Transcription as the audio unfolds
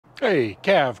Hey,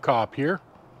 Cav Cop here.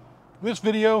 In this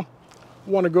video, I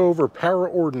want to go over Para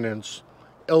Ordnance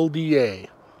LDA.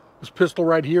 This pistol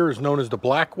right here is known as the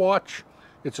Black Watch.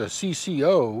 It's a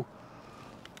CCO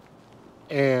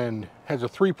and has a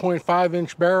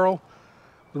 3.5-inch barrel.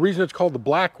 The reason it's called the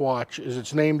Black Watch is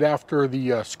it's named after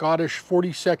the Scottish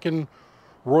 42nd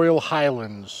Royal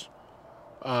Highlands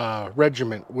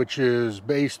Regiment, which is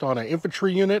based on an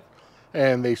infantry unit,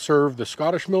 and they served the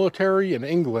Scottish military in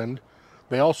England.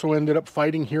 They also ended up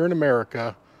fighting here in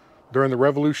America during the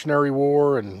Revolutionary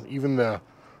War and even the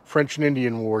French and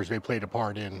Indian Wars they played a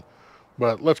part in.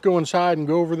 But let's go inside and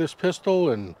go over this pistol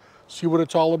and see what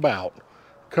it's all about.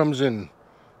 Comes in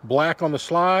black on the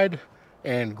slide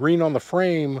and green on the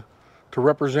frame to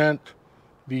represent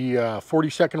the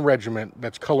 42nd Regiment.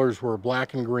 That's colors were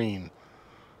black and green.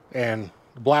 And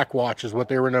the Black Watch is what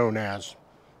they were known as.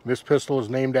 This pistol is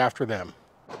named after them.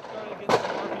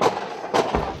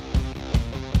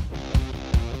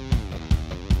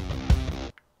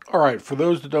 All right, for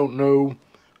those that don't know,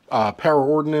 Para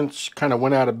Ordnance kind of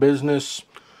went out of business.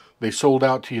 They sold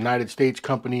out to United States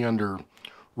Company under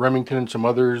Remington and some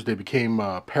others. They became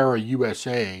Para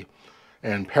USA,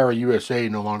 and Para USA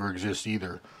no longer exists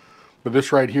either. But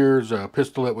this right here is a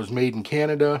pistol that was made in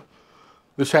Canada.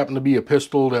 This happened to be a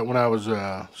pistol that when I was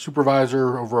a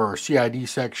supervisor over our CID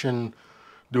section,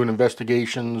 doing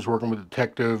investigations, working with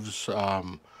detectives,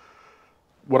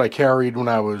 what I carried when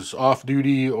I was off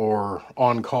duty or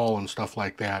on call and stuff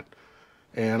like that.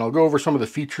 And I'll go over some of the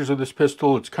features of this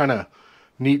pistol. It's kind of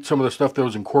neat, some of the stuff that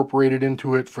was incorporated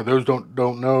into it. For those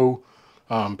don't know,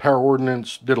 Para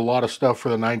Ordnance did a lot of stuff for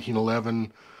the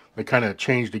 1911. They kind of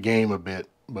changed the game a bit.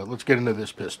 But let's get into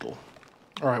this pistol.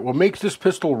 All right, what makes this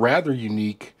pistol rather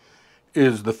unique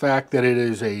is the fact that it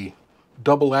is a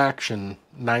double action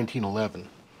 1911.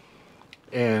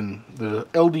 And the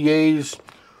LDAs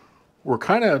were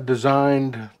kind of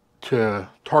designed to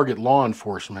target law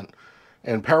enforcement,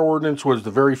 and Para Ordnance was the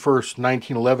very first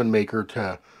 1911 maker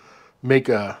to make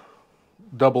a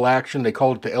double action. They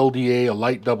called it the LDA, a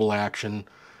light double action,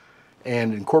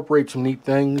 and incorporate some neat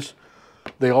things.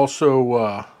 They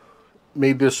also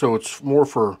made this so it's more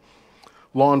for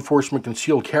law enforcement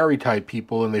concealed carry type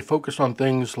people, and they focus on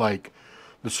things like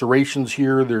the serrations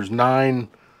here. There's 9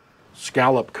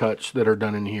 scallop cuts that are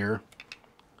done in here,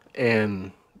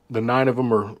 and the 9 of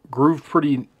them are grooved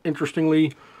pretty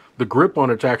interestingly. The grip on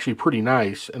it's actually pretty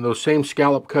nice, and those same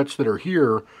scallop cuts that are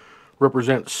here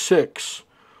represent 6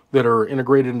 that are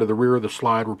integrated into the rear of the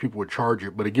slide where people would charge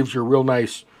it. But it gives you a real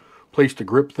nice place to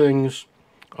grip things.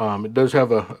 It does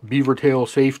have a beaver tail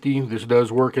safety. This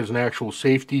does work as an actual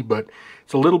safety, but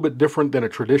it's a little bit different than a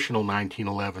traditional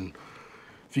 1911.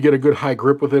 If you get a good high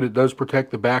grip with it, it does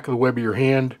protect the back of the web of your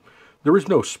hand. There is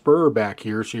no spur back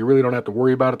here, so you really don't have to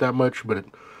worry about it that much, but it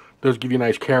does give you a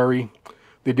nice carry.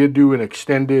 They did do an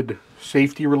extended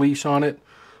safety release on it,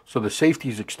 so the safety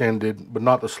is extended, but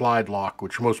not the slide lock,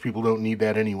 which most people don't need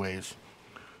that anyways.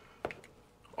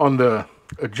 On the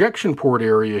ejection port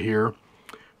area here,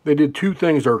 they did 2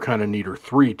 things that are kind of neat, or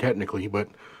 3 technically, but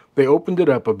they opened it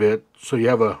up a bit, so you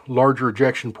have a larger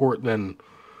ejection port than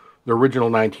the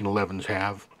original 1911s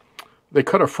have. They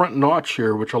cut a front notch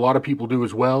here, which a lot of people do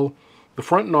as well. The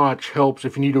front notch helps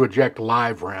if you need to eject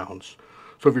live rounds.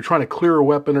 So if you're trying to clear a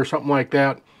weapon or something like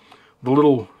that, the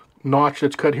little notch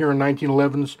that's cut here in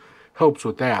 1911s helps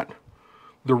with that.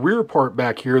 The rear part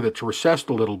back here that's recessed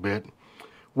a little bit,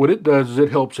 what it does is it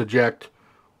helps eject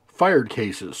fired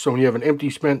cases. So when you have an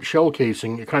empty spent shell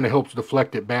casing, it kind of helps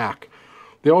deflect it back.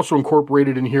 They also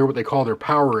incorporated in here what they call their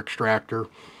power extractor.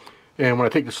 And when I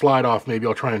take the slide off, maybe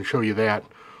I'll try and show you that.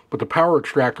 But the power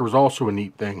extractor is also a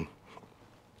neat thing.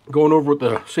 Going over with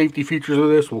the safety features of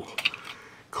this, we'll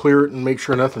clear it and make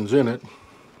sure nothing's in it.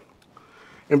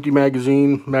 Empty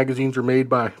magazine. Magazines are made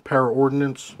by Para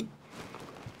Ordnance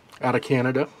out of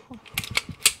Canada.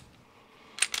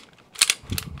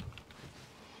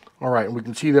 Alright, and we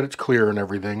can see that it's clear and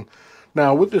everything.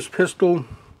 Now with this pistol,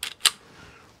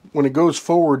 when it goes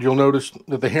forward, you'll notice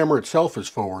that the hammer itself is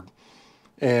forward.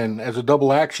 And as a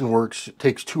double action works, it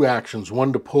takes 2 actions,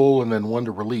 one to pull and then one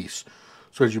to release.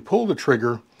 So as you pull the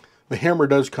trigger, the hammer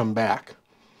does come back.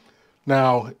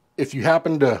 Now, if you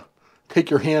happen to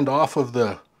take your hand off of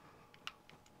the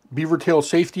beaver tail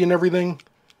safety and everything,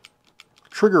 the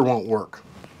trigger won't work.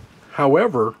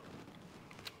 However,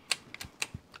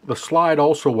 the slide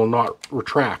also will not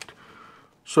retract.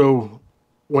 So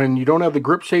when you don't have the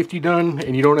grip safety done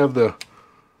and you don't have the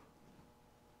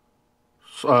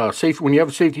when you have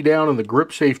the safety down and the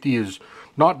grip safety is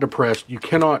not depressed, you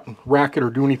cannot rack it or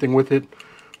do anything with it.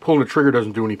 Pulling the trigger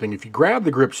doesn't do anything. If you grab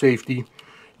the grip safety,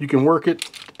 you can work it,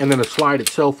 and then the slide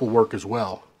itself will work as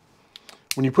well.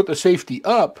 When you put the safety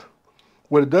up,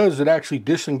 what it does, it actually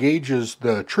disengages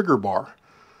the trigger bar.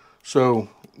 So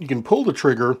you can pull the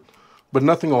trigger, but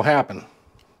nothing will happen.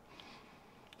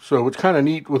 So it's kind of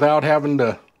neat without having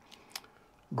the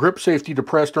grip safety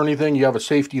depressed or anything. You have a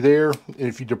safety there. And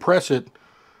if you depress it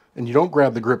and you don't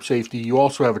grab the grip safety, you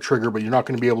also have a trigger, but you're not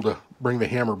going to be able to bring the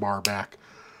hammer bar back.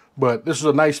 But this is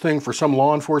a nice thing for some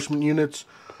law enforcement units.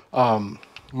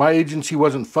 My agency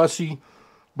wasn't fussy,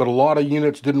 but a lot of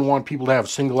units didn't want people to have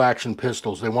single action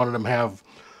pistols. They wanted them to have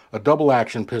a double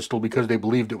action pistol because they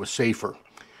believed it was safer.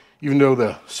 Even though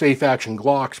the safe action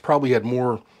Glocks probably had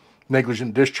more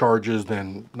negligent discharges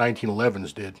than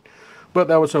 1911s did. But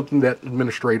that was something that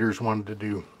administrators wanted to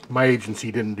do. My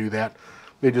agency didn't do that.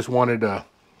 They just wanted a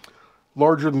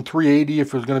larger than .380 if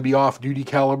it was going to be off-duty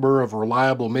caliber of a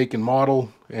reliable make and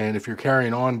model. And if you're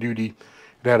carrying on duty,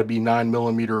 it had to be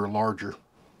 9mm or larger.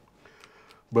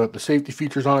 But the safety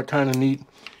features on it kind of neat.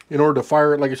 In order to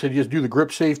fire it, like I said, you just do the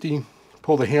grip safety,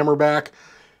 pull the hammer back,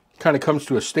 kind of comes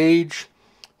to a stage.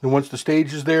 And once the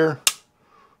stage is there,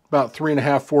 about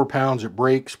 3.5, 4 pounds, it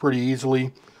breaks pretty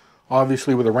easily.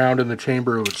 Obviously, with a round in the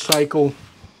chamber, it would cycle,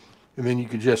 and then you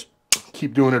could just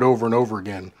keep doing it over and over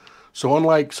again. So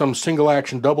unlike some single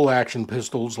action, double action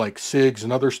pistols like SIGs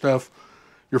and other stuff,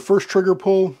 your first trigger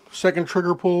pull, second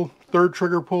trigger pull, third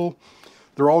trigger pull,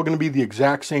 they're all going to be the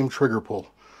exact same trigger pull.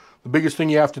 The biggest thing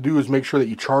you have to do is make sure that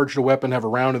you charge the weapon, have a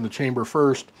round in the chamber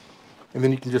first, and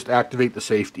then you can just activate the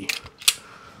safety.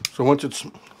 So once it's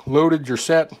loaded, you're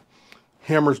set,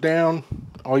 hammer's down,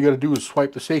 all you got to do is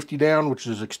swipe the safety down, which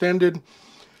is extended,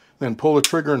 then pull the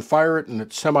trigger and fire it, and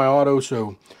it's semi-auto,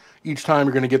 so each time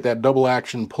you're going to get that double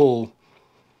action pull.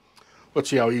 Let's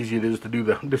see how easy it is to do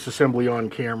the disassembly on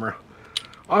camera.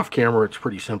 Off camera it's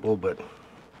pretty simple, but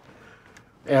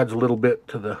adds a little bit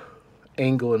to the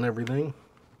angle and everything.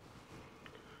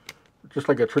 Just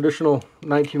like a traditional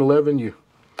 1911, you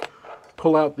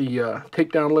pull out the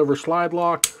takedown lever slide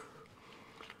lock,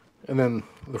 and then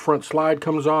the front slide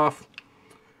comes off.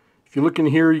 If you look in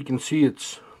here, you can see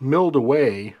it's milled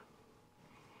away,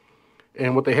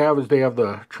 and what they have is they have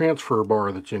the transfer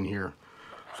bar that's in here.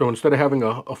 So instead of having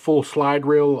a full slide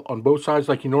rail on both sides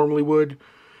like you normally would,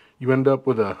 you end up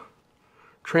with a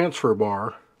transfer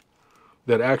bar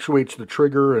that actuates the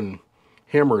trigger and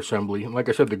hammer assembly. And like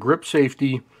I said, the grip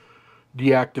safety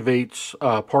deactivates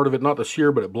part of it, not the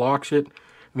sear, but it blocks it.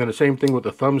 And then the same thing with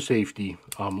the thumb safety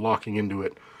locking into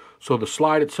it. So the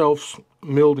slide itself's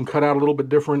milled and cut out a little bit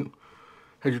different.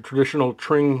 Has your traditional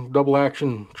Tring double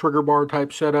action trigger bar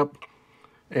type setup,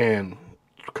 and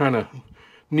kind of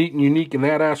neat and unique in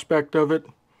that aspect of it.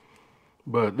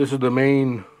 But this is the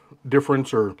main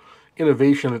difference or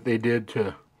innovation that they did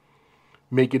to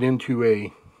make it into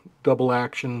a double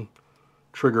action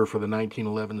trigger for the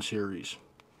 1911 series.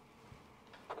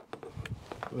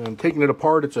 And taking it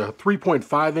apart, it's a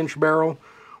 3.5-inch barrel,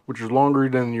 which is longer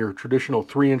than your traditional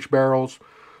 3-inch barrels.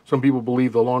 Some people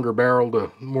believe the longer barrel,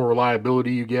 the more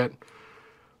reliability you get.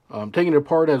 Taking it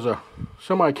apart as a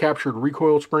semi-captured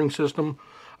recoil spring system.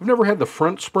 I've never had the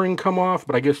front spring come off,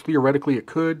 but I guess theoretically it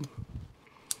could.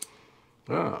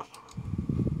 I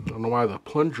don't know why the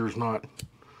plunger's not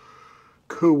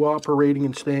cooperating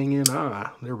and staying in.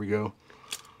 There we go.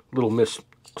 Little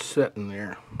misset in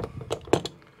there.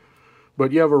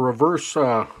 But you have a reverse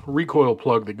recoil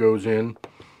plug that goes in,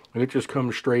 and it just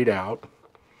comes straight out.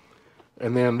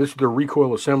 And then this is the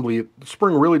recoil assembly. The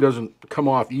spring really doesn't come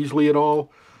off easily at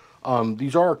all.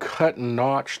 These are cut and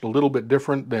notched a little bit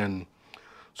different than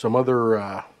some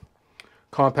other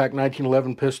compact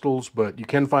 1911 pistols, but you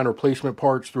can find replacement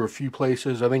parts through a few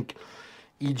places. I think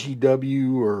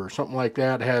EGW or something like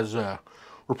that has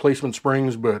replacement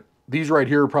springs, but these right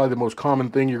here are probably the most common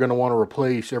thing you're going to want to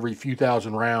replace every few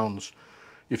thousand rounds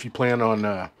if you plan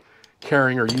on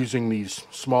carrying or using these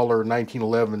smaller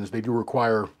 1911s. They do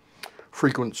require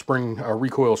frequent spring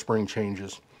recoil spring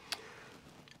changes.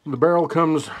 The barrel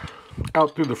comes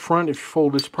out through the front if you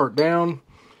fold this part down,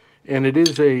 and it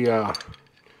is a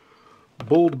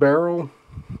bulled barrel.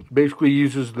 Basically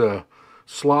uses the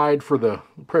slide for the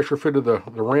pressure fit of the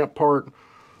ramp part,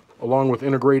 along with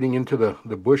integrating into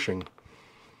the bushing.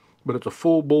 But it's a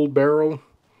full bulled barrel.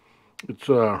 It's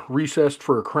recessed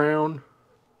for a crown.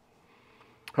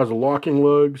 Has a locking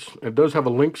lugs. It does have a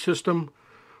link system,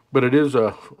 but it is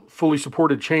a fully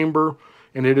supported chamber,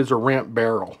 and it is a ramp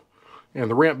barrel. And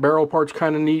the ramp barrel part's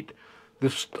kind of neat.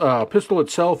 This pistol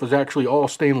itself is actually all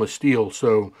stainless steel,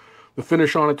 so the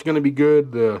finish on it's going to be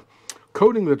good. The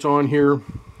coating that's on here,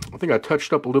 I think I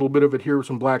touched up a little bit of it here with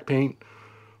some black paint,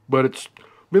 but it's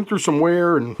been through some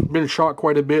wear and been shot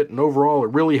quite a bit, and overall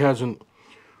it really hasn't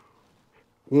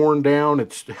worn down.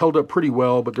 It's held up pretty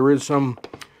well, but there is some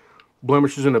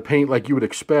blemishes in the paint like you would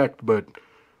expect. But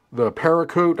the Para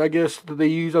Kote, I guess, that they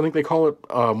use, I think they call it,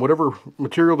 whatever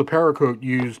material the Para Kote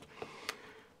used,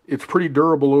 it's pretty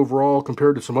durable overall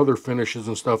compared to some other finishes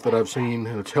and stuff that I've seen,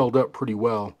 and it's held up pretty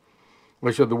well.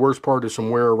 Like I said, the worst part is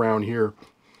some wear around here.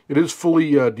 It is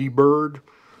fully deburred,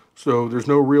 so there's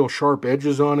no real sharp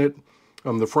edges on it.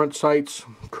 The front sight's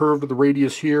curved at the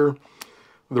radius here.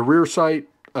 The rear sight,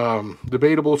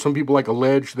 debatable. Some people like a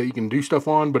ledge that you can do stuff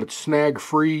on, but it's snag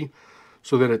free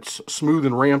so that it's smooth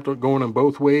and ramped going in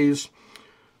both ways.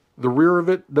 The rear of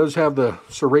it does have the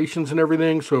serrations and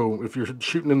everything, so if you're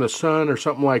shooting in the sun or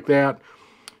something like that,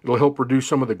 it'll help reduce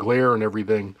some of the glare and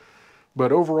everything.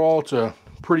 But overall, it's a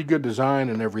pretty good design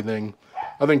and everything.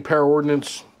 I think Para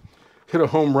Ordnance hit a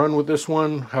home run with this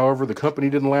one. However, the company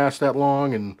didn't last that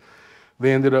long, and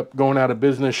they ended up going out of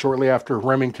business shortly after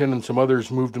Remington and some others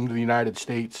moved them to the United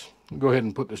States. I'll go ahead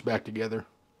and put this back together.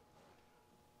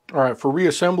 All right, for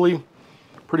reassembly,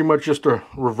 pretty much just a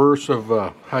reverse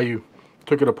of how you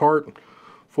took it apart.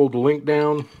 Fold the link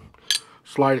down,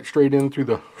 slide it straight in through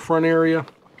the front area.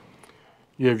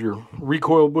 You have your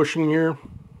recoil bushing here.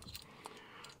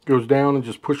 Goes down and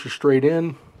just pushes straight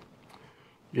in.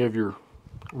 You have your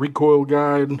recoil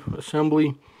guide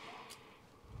assembly.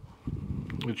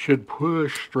 It should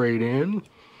push straight in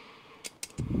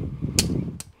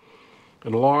and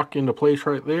lock into place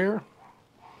right there.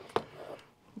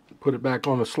 Put it back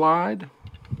on the slide.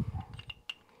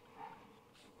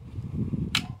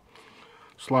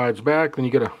 Slides back, then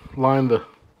you gotta line the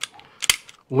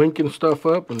link and stuff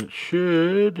up, and it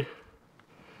should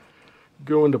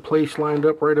go into place lined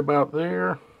up right about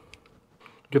there.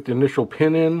 Get the initial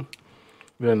pin in,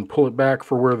 then pull it back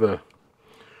for where the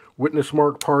witness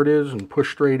mark part is and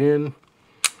push straight in.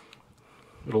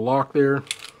 It'll lock there.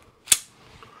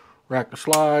 Rack the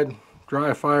slide,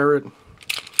 dry fire it,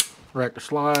 rack the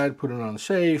slide, put it on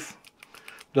safe.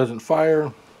 Doesn't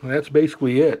fire, and that's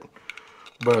basically it.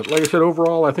 But like I said,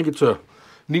 overall, I think it's a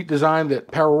neat design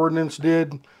that Para Ordnance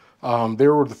did. They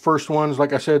were the first ones,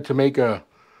 like I said, to make a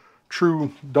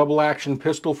true double action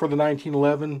pistol for the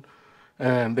 1911.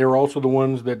 And they were also the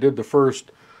ones that did the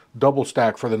first double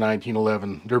stack for the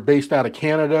 1911. They're based out of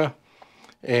Canada,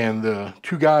 and the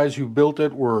two guys who built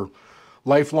it were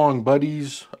lifelong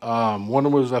buddies.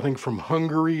 One was, I think, from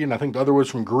Hungary, and I think the other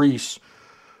was from Greece.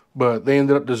 But they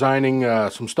ended up designing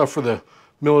some stuff for the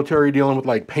military, dealing with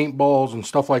like paintballs and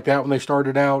stuff like that when they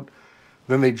started out.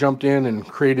 Then they jumped in and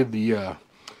created the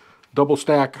double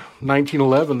stack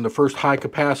 1911, the first high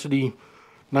capacity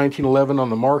 1911 on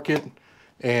the market,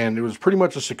 and it was pretty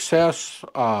much a success.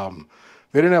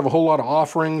 They didn't have a whole lot of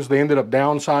offerings. They ended up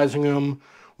downsizing them.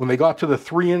 When they got to the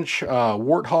 3-inch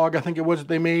Warthog, I think it was, that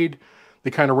they made,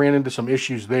 they kind of ran into some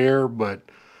issues there, but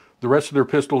the rest of their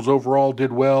pistols overall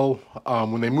did well.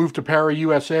 When they moved to Para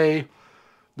USA,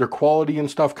 their quality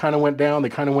and stuff kind of went down. They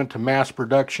kind of went to mass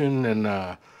production,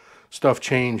 and stuff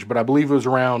changed. But I believe it was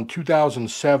around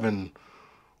 2007,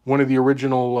 one of the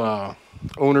original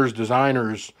owners,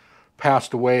 designers,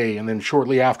 passed away. And then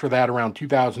shortly after that, around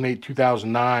 2008,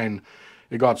 2009,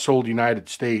 it got sold to the United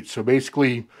States. So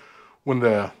basically, when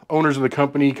the owners of the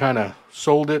company kind of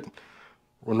sold it,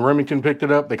 when Remington picked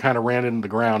it up, they kind of ran it into the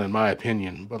ground, in my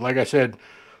opinion. But like I said,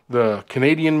 the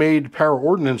Canadian-made Para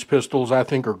Ordnance pistols, I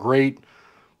think, are great.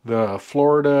 The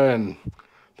Florida and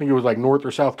I think it was like North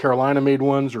or South Carolina made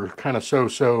ones are kind of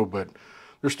so-so, but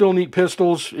they're still neat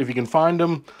pistols. If you can find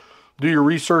them, do your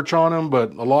research on them,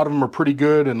 but a lot of them are pretty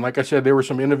good. And like I said, there were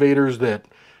some innovators that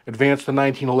advanced the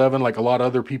 1911 like a lot of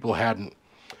other people hadn't.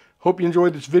 Hope you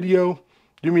enjoyed this video.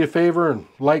 Do me a favor and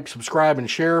like, subscribe, and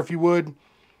share if you would.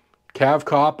 Cav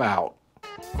Cop out.